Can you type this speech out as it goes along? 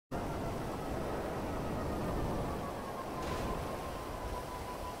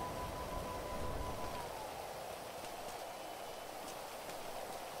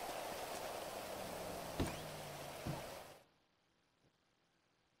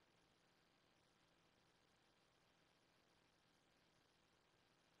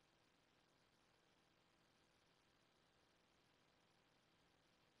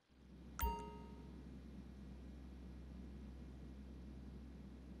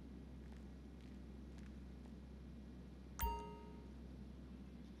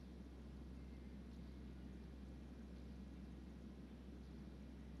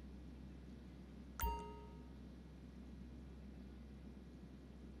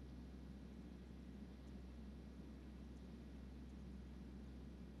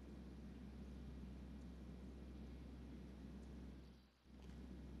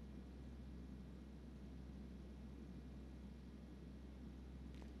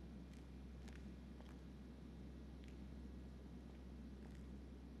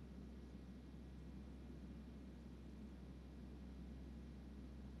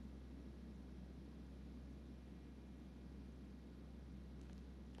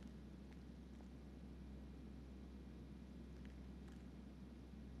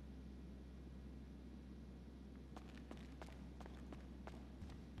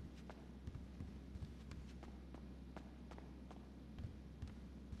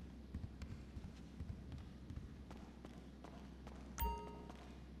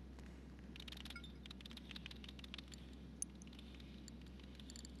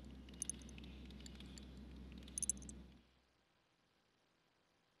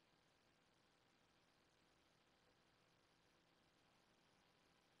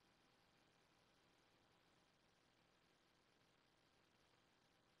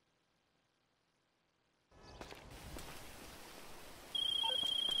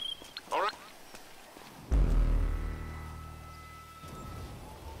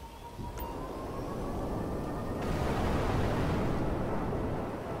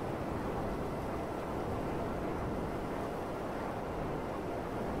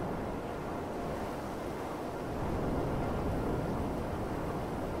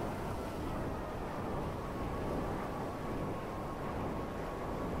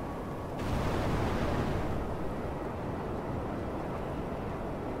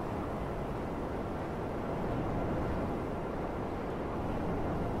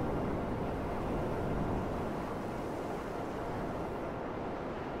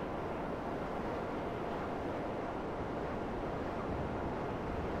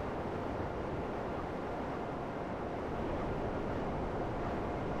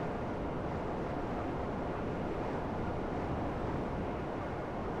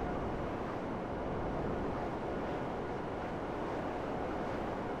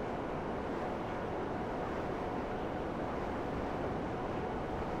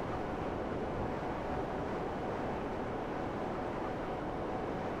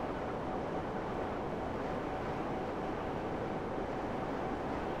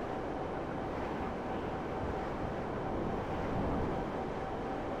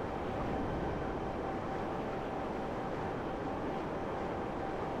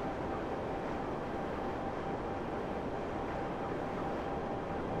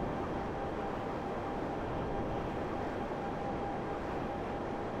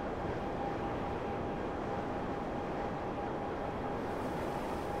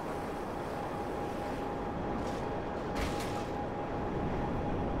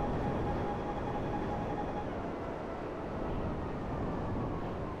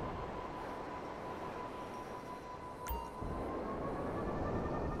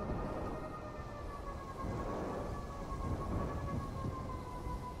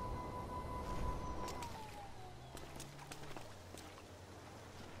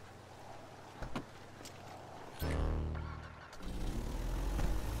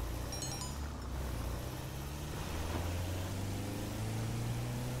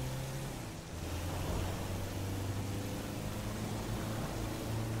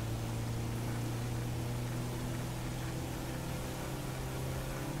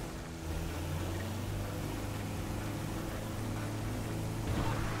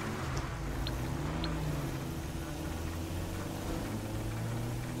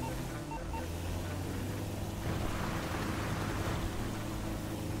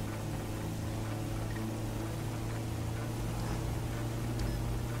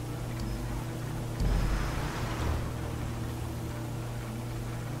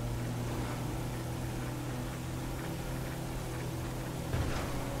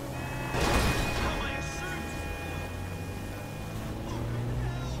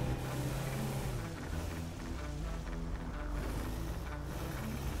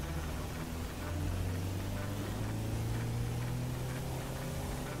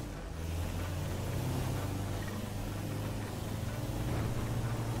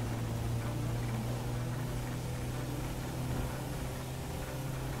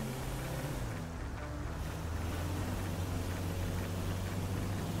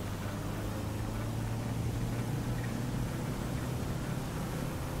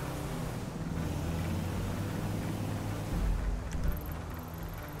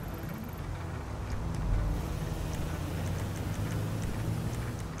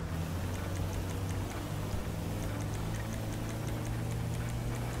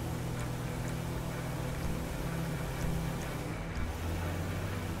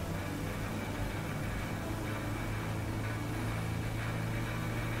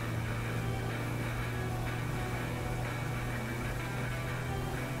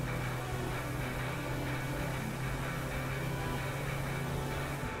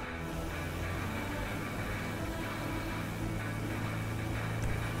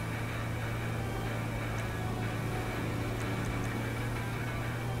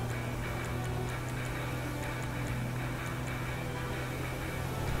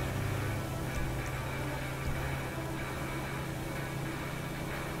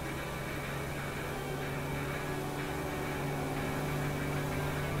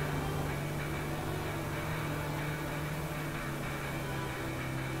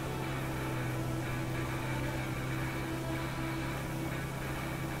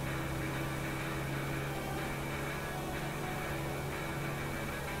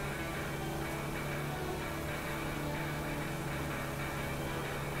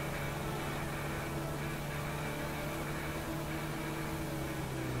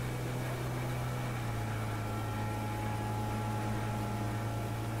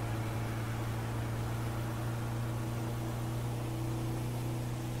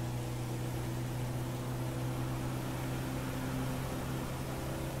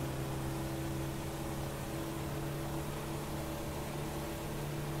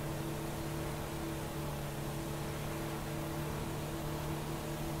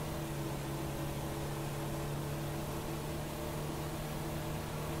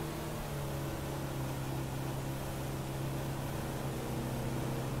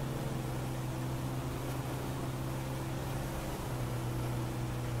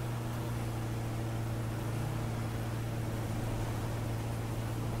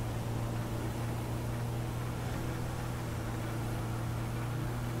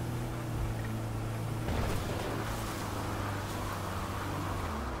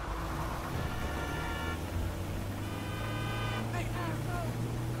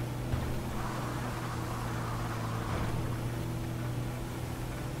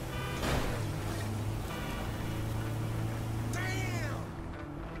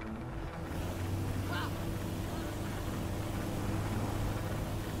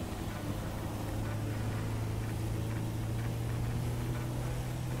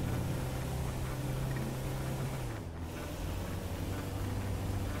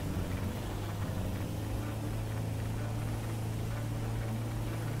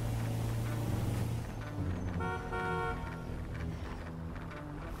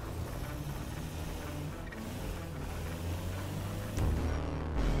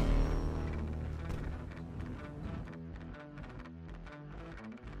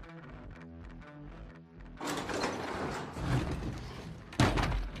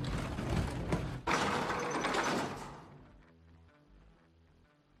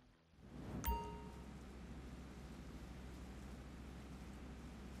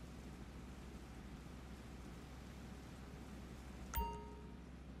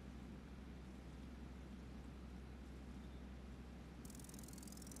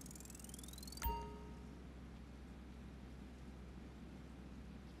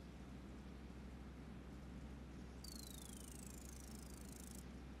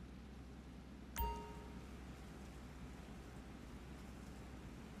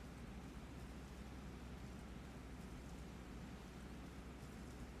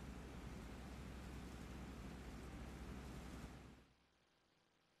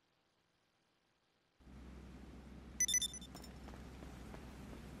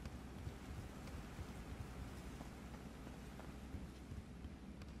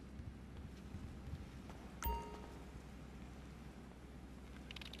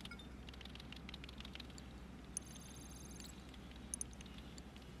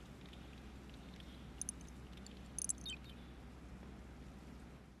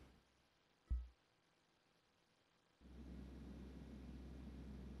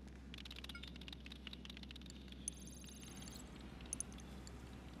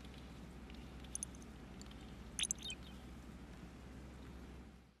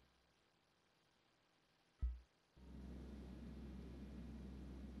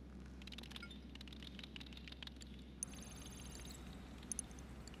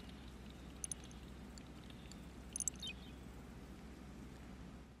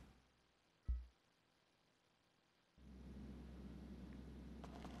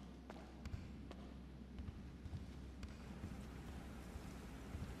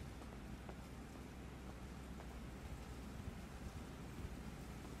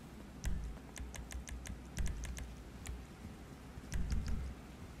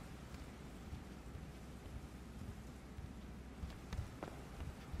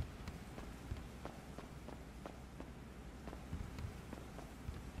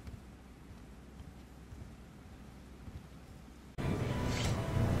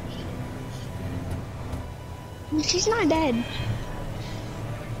She's not dead.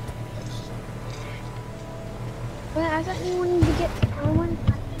 But I thought you wanted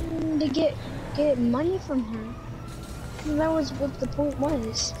to get money from her. That was what the point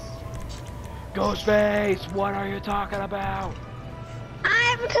was. Ghostface, what are you talking about?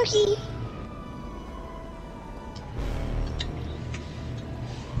 I have a cookie.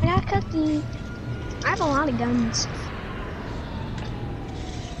 I got a cookie. I have a lot of guns.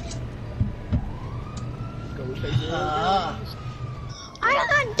 Ghostface. I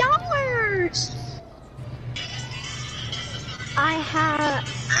got dollars. I have.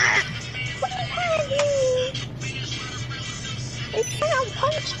 What are you trying to do? They trying to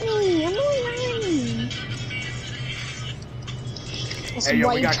punch me. I'm only running. Hey, yo,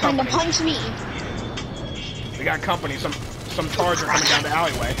 we got trying company. to punch me. We got company. Some charger coming down the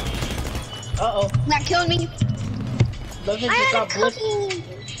alleyway. Uh-oh. That killed me. I had a cookie.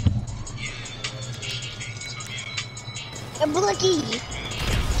 A blicky.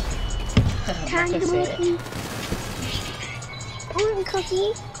 Kind of blicky. I want a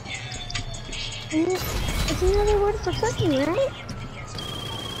cookie. It's another word for cookie, right?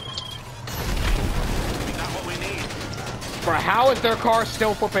 For how is their car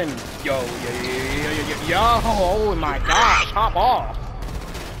still flipping? Yo, oh my gosh, hop off.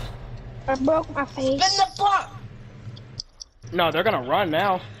 I broke my face. Spin the block! No, they're gonna run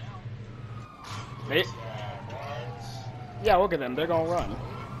now. Yeah, look at them, they're gonna run.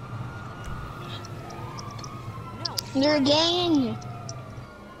 They're a gang.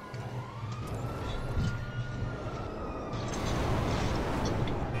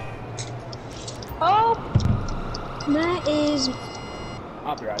 Oh, that is.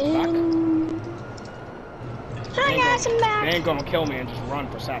 I'll be right back. Hi guys, I'm back. They ain't gonna kill me and just run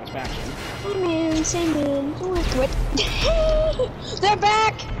for satisfaction. Hey man, same man. What? They're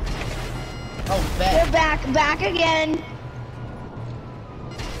back. Oh, back. They're back again.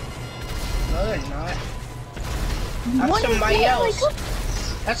 No, they're not. That's somebody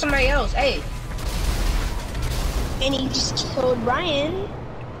else. That's somebody else. Hey. And he just killed Brian.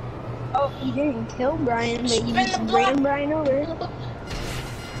 Oh, he didn't kill Brian, but he just ran Brian over.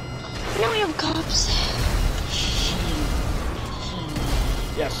 Now we have cops.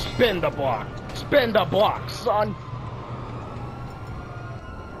 Yeah, spin the block. Spin the block, son.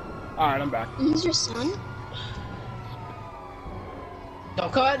 Alright, I'm back. He's your son?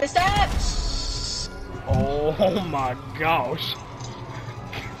 Don't come out the steps. Oh my gosh.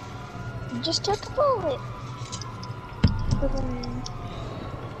 Just took a bullet.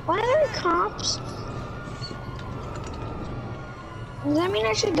 Why are there cops? Does that mean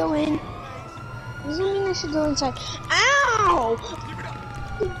I should go in? Does that mean I should go inside? Ow!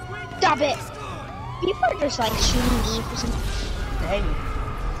 Stop it! People are just like shooting me for something. Dang.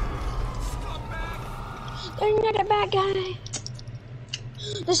 They're not a bad guy.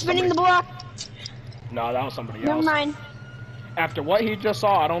 They're spinning the block. No, that was somebody else. Never mind. After what he just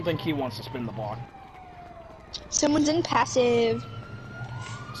saw, I don't think he wants to spin the block. Someone's in passive.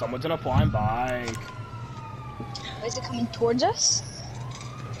 Someone's in a flying bike. Is it coming towards us?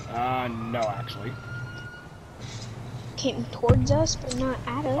 No, actually. Came towards us, but not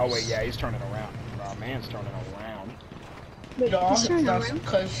at us. Oh wait, yeah, he's turning around. Man's turning around. Wait, No, he's turning that's around?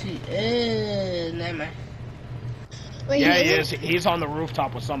 because he is. Never mind. Wait, Yeah, he is. He's on the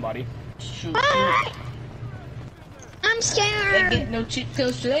rooftop with somebody. Shoot. Ah! I'm They scared. get no cheap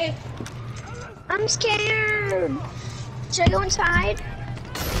kills today. I'm scared. Should I go inside?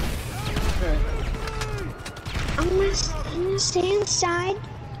 I'm gonna stay inside.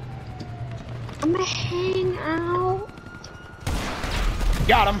 I'm gonna hang out.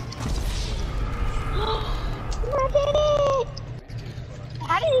 Got him. I did it!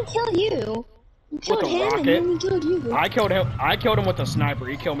 How did he kill you? You killed With a him and rocket. then he killed you. I killed him with a sniper.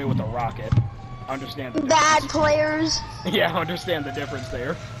 He killed me with a rocket. Understand the difference. Bad players. Yeah, understand the difference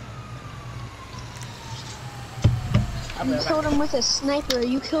there. You killed him with a sniper.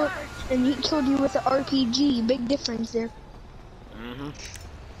 You killed, and he killed you with an RPG. Big difference there. Mm-hmm.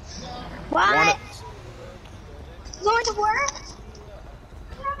 What? Going to work?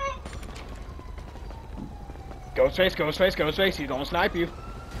 Ghostface, he's gonna snipe you.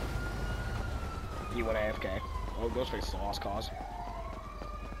 He went AFK. Oh, Ghostface is a lost cause.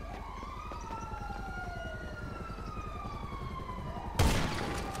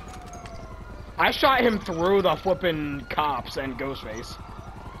 I shot him through the flipping cops and Ghostface.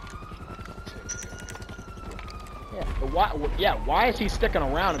 Yeah, but why is he sticking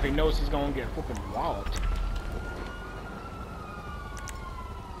around if he knows he's gonna get flipping walloped?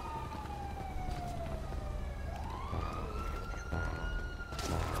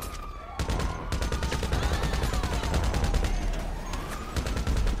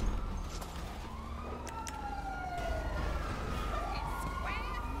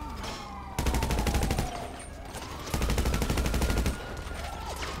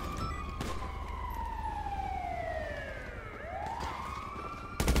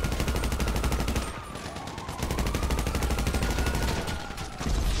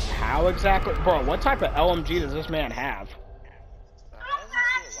 How exactly, bro? What type of LMG does this man have?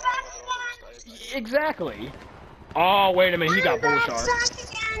 Exactly. Oh, wait a minute, he got bull shark.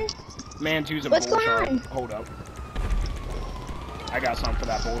 Man's using bull shark. Hold up. I got something for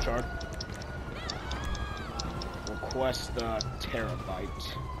that bull shark. Request the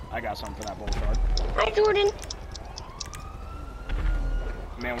terabyte. I got something for that bull shark. Hi, Jordan.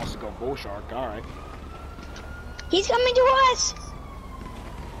 Man wants to go bull shark. All right. He's coming to us.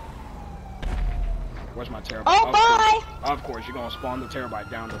 Where's my terabyte? Oh, bye. Of course, you're gonna spawn the terabyte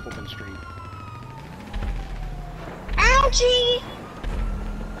down the flipping street. Ouchie!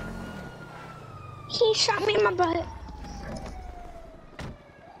 He shot me in my butt.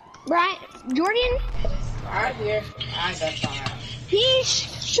 Right, Jordan? Right here. I got fire.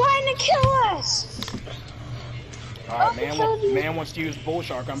 He's trying to kill us. Alright, man wants to use bull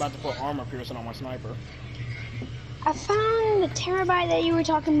shark. I'm about to put armor piercing on my sniper. I found the terabyte that you were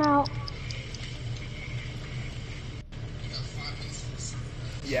talking about.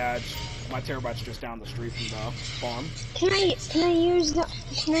 Yeah, my terabyte's just down the street from the farm. Can I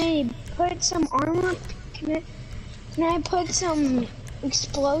put some armor? Can I put some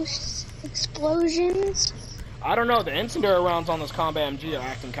explosions? I don't know, the incendiary rounds on this combat MG are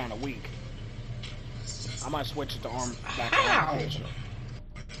acting kind of weak. I might switch it to back to armor piercing.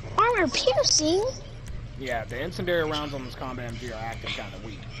 Armor piercing? Yeah, the incendiary rounds on this combat MG are acting kind of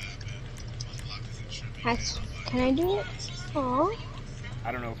weak. Can I do it? Oh.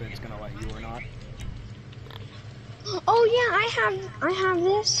 I don't know if it's gonna let you or not. Oh yeah, I have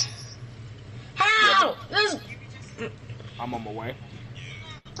this. How? I'm on my way.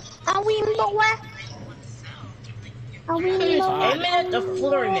 Are we in the way? Are we in the way? I'm at the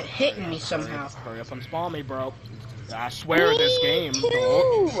floor and it hitting me somehow. Hurry up and spawn me, bro. I swear this game,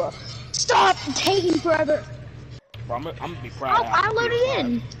 bro. Stop taking forever. Bro, I'm gonna be proud. I loaded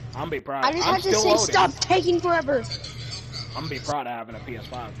in. I'm gonna be proud. I just had to say loading. stop taking forever. I'm gonna be proud of having a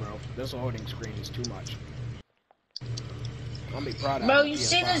PS5, bro. This loading screen is too much. I'm gonna be proud of Bro, having you a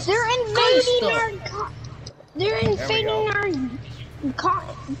see PS5. this? They're invading They're invading our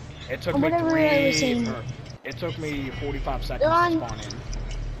It took me it took me 45 seconds to spawn in.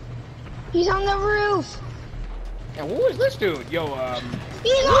 He's on the roof. And who is this dude? Yo,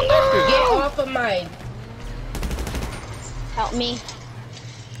 He's on the roof. Get off of mine. Help me.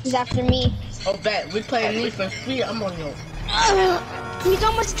 He's after me. Oh, bet. We playing Need for Speed. I'm on you. He's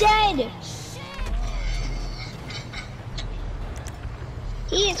almost dead.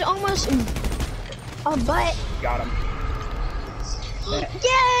 He is almost a butt. Got him.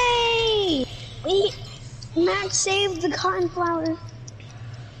 Yay! Matt saved the cotton flower.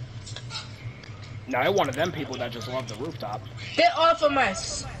 No, I'm one of them people that just love the rooftop. Get off of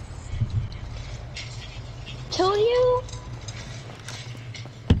us. Told you?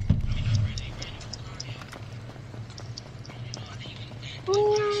 Oh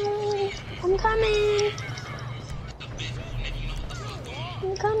no! I'm coming!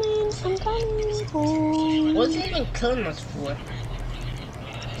 I'm coming! I'm coming! Oh. What's he even killing us for?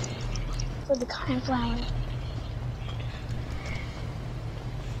 For the cotton flower.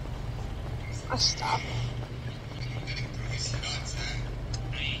 I'll stop.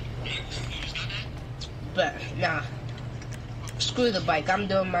 But, nah. Screw the bike. I'm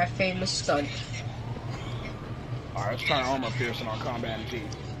doing my famous stunt. Alright, let's try armor piercing on combat MG.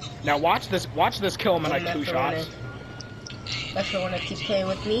 Now watch this kill him in like 2 shots. That's the one that keeps playing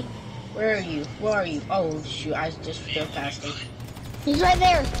with me. Where are you? Where are you? Oh shoot, I just flew past him. He's right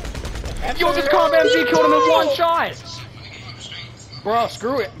there. Yo, this combat MG killed him in 1 shot! Bro,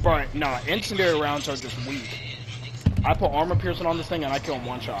 screw it. Bro, nah, incendiary rounds are just weak. I put armor piercing on this thing and I kill him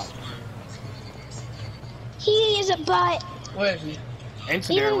 1 shot. He is a butt. Where is he?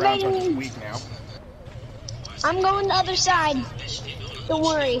 Incendiary rounds are just weak now. I'm going the other side. Don't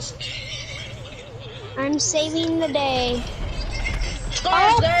worry. I'm saving the day.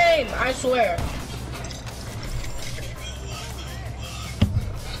 Scar's name! I swear.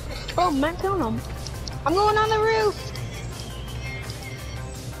 Oh, Matt killed him. I'm going on the roof.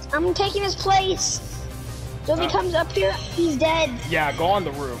 I'm taking his place. So if he comes up here, he's dead. Yeah, go on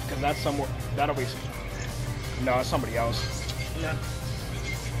the roof, because that's somewhere. That'll be. No, it's somebody else. No.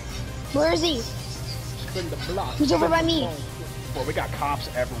 Where is he? Spin the block. He's over by me. Well, we got cops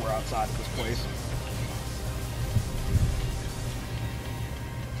everywhere outside of this place.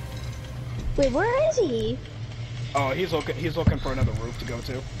 Wait, where is he? Oh, he's looking for another roof to go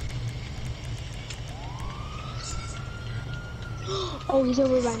to. Oh, he's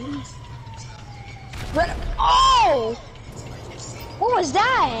over by me. But oh! What was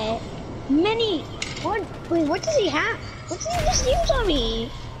that? Mini. What? Wait, what does he have? What did he just use on me?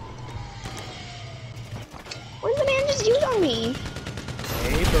 What did the man just use on me?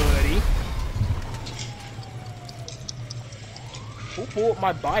 Hey, buddy. Who pulled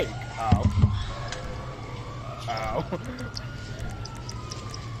my bike? Oh. Oh.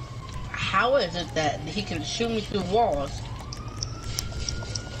 How is it that he can shoot me through walls?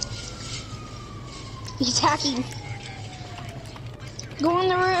 He's hacking. Go on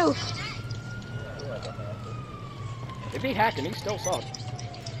the roof. If he hacking, he still sucks.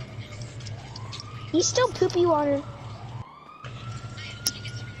 He's still poopy water.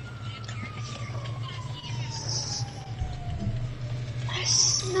 I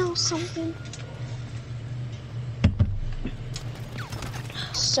smell something.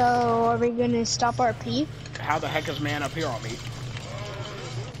 So, are we gonna stop RP? How the heck is man up here on me?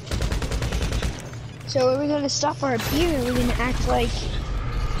 So, are we gonna stop RP or are we gonna act like...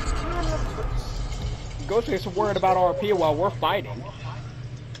 Ghostface is worried about RP while we're fighting.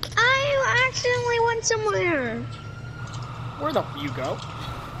 I accidentally went somewhere. Where the f you go?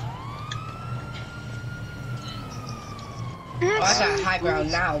 Oh, I got high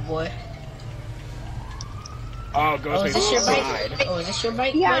ground now, boy. Oh, Ghostface is this your inside. bike? Oh, is this your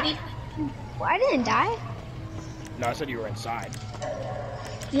bike, Yeah. buddy? Well, I didn't die. No, I said you were inside.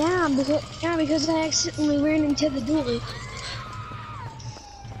 Yeah, because I accidentally ran into the door.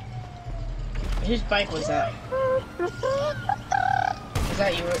 Whose bike was that? Is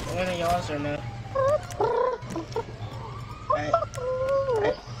that one of y'all's or no?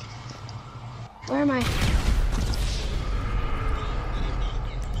 Alright. Where am I?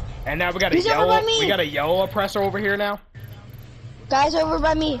 And now we got a Who's over by me? we got a yellow oppressor over here now. Guys over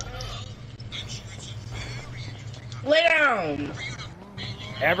by me. Lay down!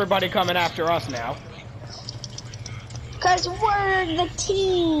 Everybody coming after us now. Cause we're the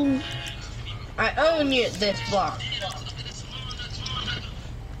team. I own you this block.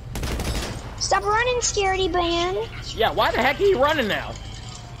 Stop running, scaredy band. Yeah, why the heck are you running now?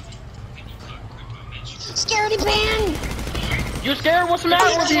 Scaredy band. You scared? What's the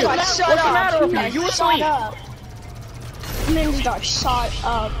matter with you? What's the matter with you? You asleep? Man, just shut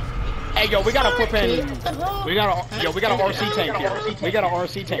up. Hey, yo, we gotta flip in. We got a RC tank here. We got a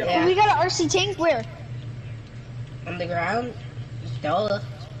RC tank. Yeah. We got an RC tank. Where? On the ground? Duh.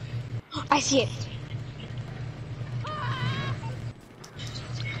 I see it.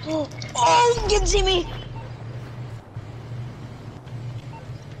 Oh, you can see me.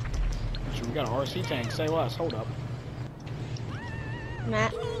 We got an RC tank. Say less. Hold up.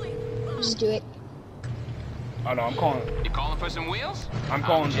 Matt, just do it. Oh no, I'm calling. You calling for some wheels? I'm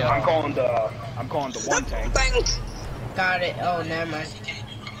calling the one tank. Got it. Oh, never mind.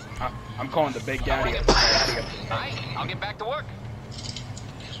 I'm calling the big daddy. Alright, I'll get back to work.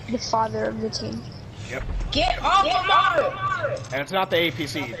 The father of the team. Yep. Get off the mother! And it's not the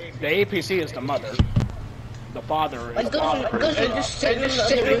APC. The APC is the mother. The father is the father. Just sitting in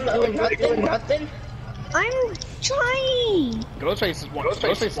the other room doing nothing. I'm trying.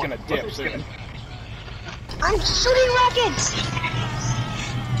 Ghostface is gonna dip soon. I'm shooting rockets.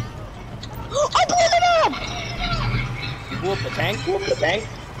 I blew it up. You blew up the tank? Blew up the tank?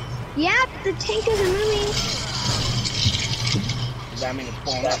 Yeah, the tank isn't moving. Does that mean it's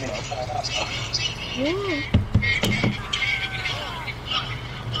pulling up though? Yeah.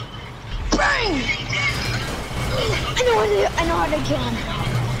 Bang! I know how to kill him.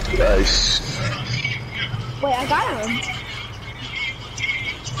 Nice. Wait, I got him.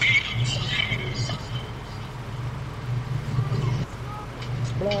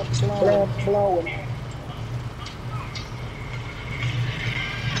 Blowing.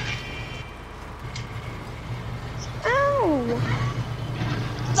 Ow!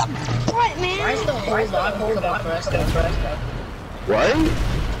 The butt, man! Why is the whole log holding up for us to press that? What?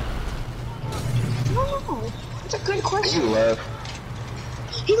 No, that's a good He question. left.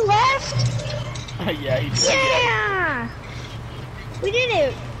 He left? Yeah, he did. Yeah! We did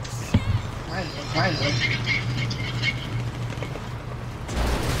it. Finally.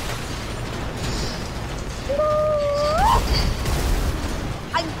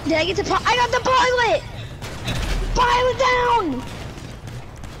 Did I get the I got the pilot! Pilot down!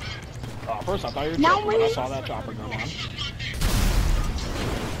 First I thought you were Now joking when I we- saw that chopper go down.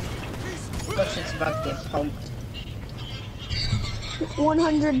 That shit's about to get pumped.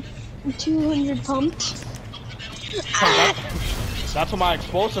 100, 200 pumped. That's what my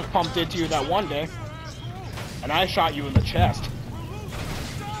explosive pump did to you that one day. And I shot you in the chest.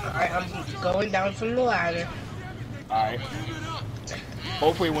 Alright, I'm going down from the ladder. Alright.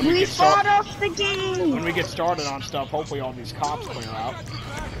 Hopefully when we We get fought started, off the game! when we get started on stuff, hopefully all these cops clear out.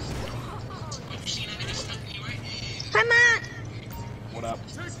 Hi, Matt! What up?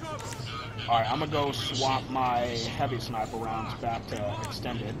 Alright, I'm gonna go swap my heavy sniper rounds back to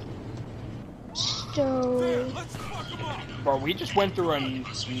extended. So... Bro, we just went through a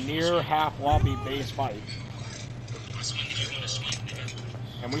near half lobby base fight.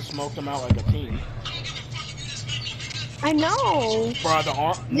 And we smoked them out like a team. I know.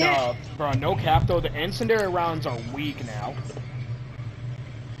 Bro, no cap though, the incendiary rounds are weak now.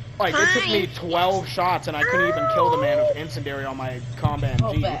 Like, it took me 12 shots and I couldn't even kill the man with incendiary on my combat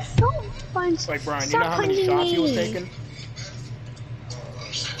MG. Don't punch. Like, Brian, you know how many shots he was taking?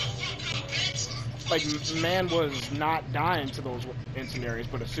 Like, man was not dying to those incendiaries,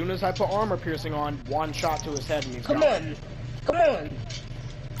 but as soon as I put armor piercing on, one shot to his head and he's gone. Come on!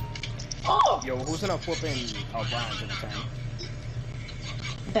 Oh! Yo, who's gonna flip in Brian to the tank?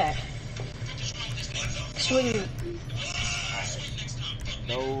 Bet. Swing.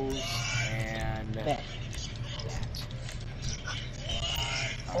 Those and Bet.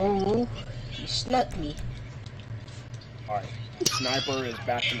 Oh, you snuck me. Alright, sniper is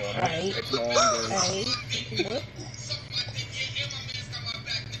back to normal. Alright. It's no longer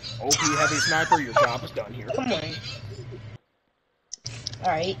OP heavy sniper, your job is done here. Come on.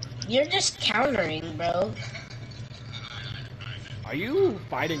 Alright, you're just countering, bro. Are you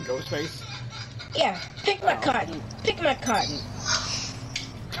fighting Ghostface? Yeah, pick my cotton. Pick my cotton.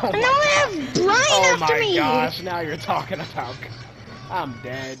 Oh my, I have Brian after me. Oh my gosh, now you're talking about... I'm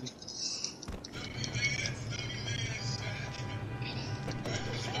dead.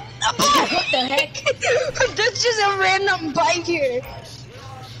 What the heck? That's just a random bike here.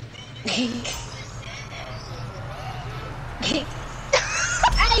 Hey,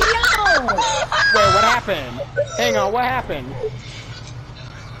 yo! Wait, what happened? Hang on, what happened?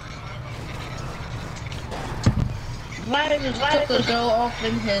 Ryan just took the girl off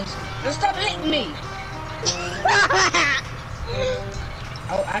in his... Just stop hitting me!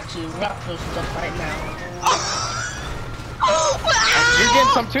 I'll actually rock those stuff right now. You're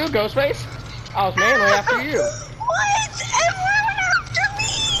getting some too, Ghostface? I was mainly after you. What? Everyone after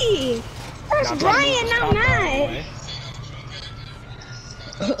me! There's Brian, not Matt.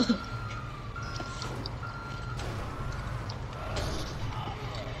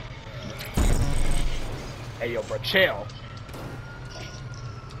 Hey, yo, bro, chill.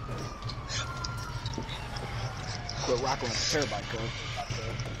 Quit rocking with the terabyte code.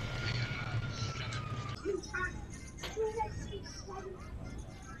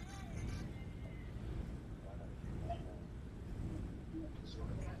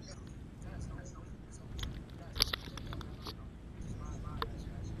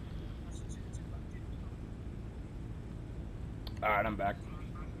 Alright, I'm back.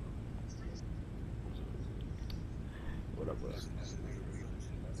 What up, bro?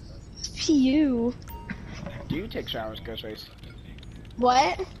 You. Do you take showers, Ghostface?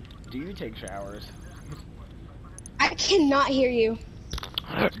 What? Do you take showers? I cannot hear you.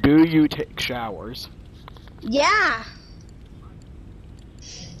 Do you take showers? Yeah.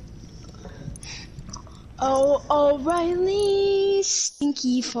 Oh, O'Reilly,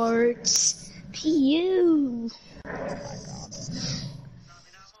 stinky farts. Pew.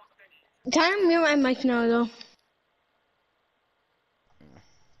 Can I mute my mic now, though?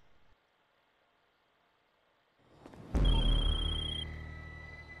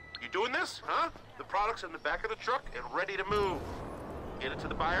 You doing this, huh? The product's in the back of the truck and ready to move. Get it to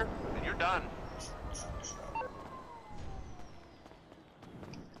the buyer, and you're done.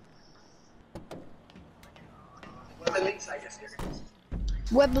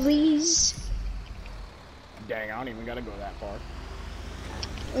 Webblies. Dang, I don't even gotta go that far.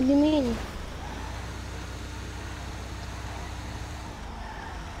 What do you mean?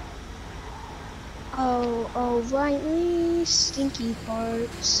 Oh, O'Reilly, stinky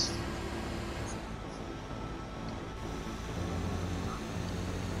farts.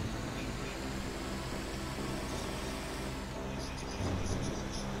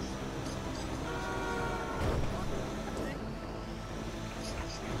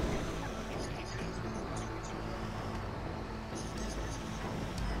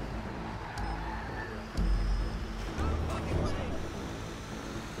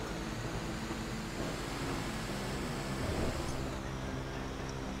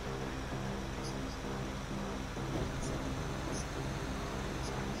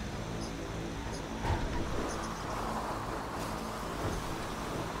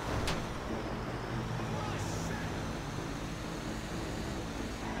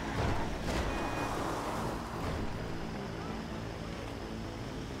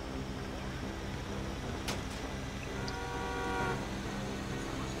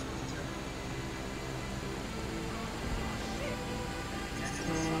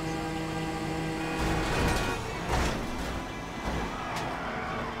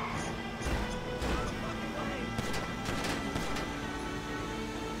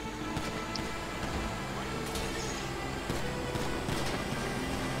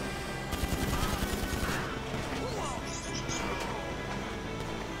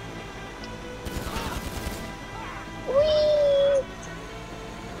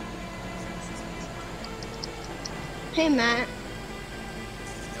 Hey, Matt.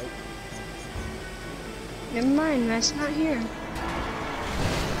 Nope. Never mind, Matt's not here.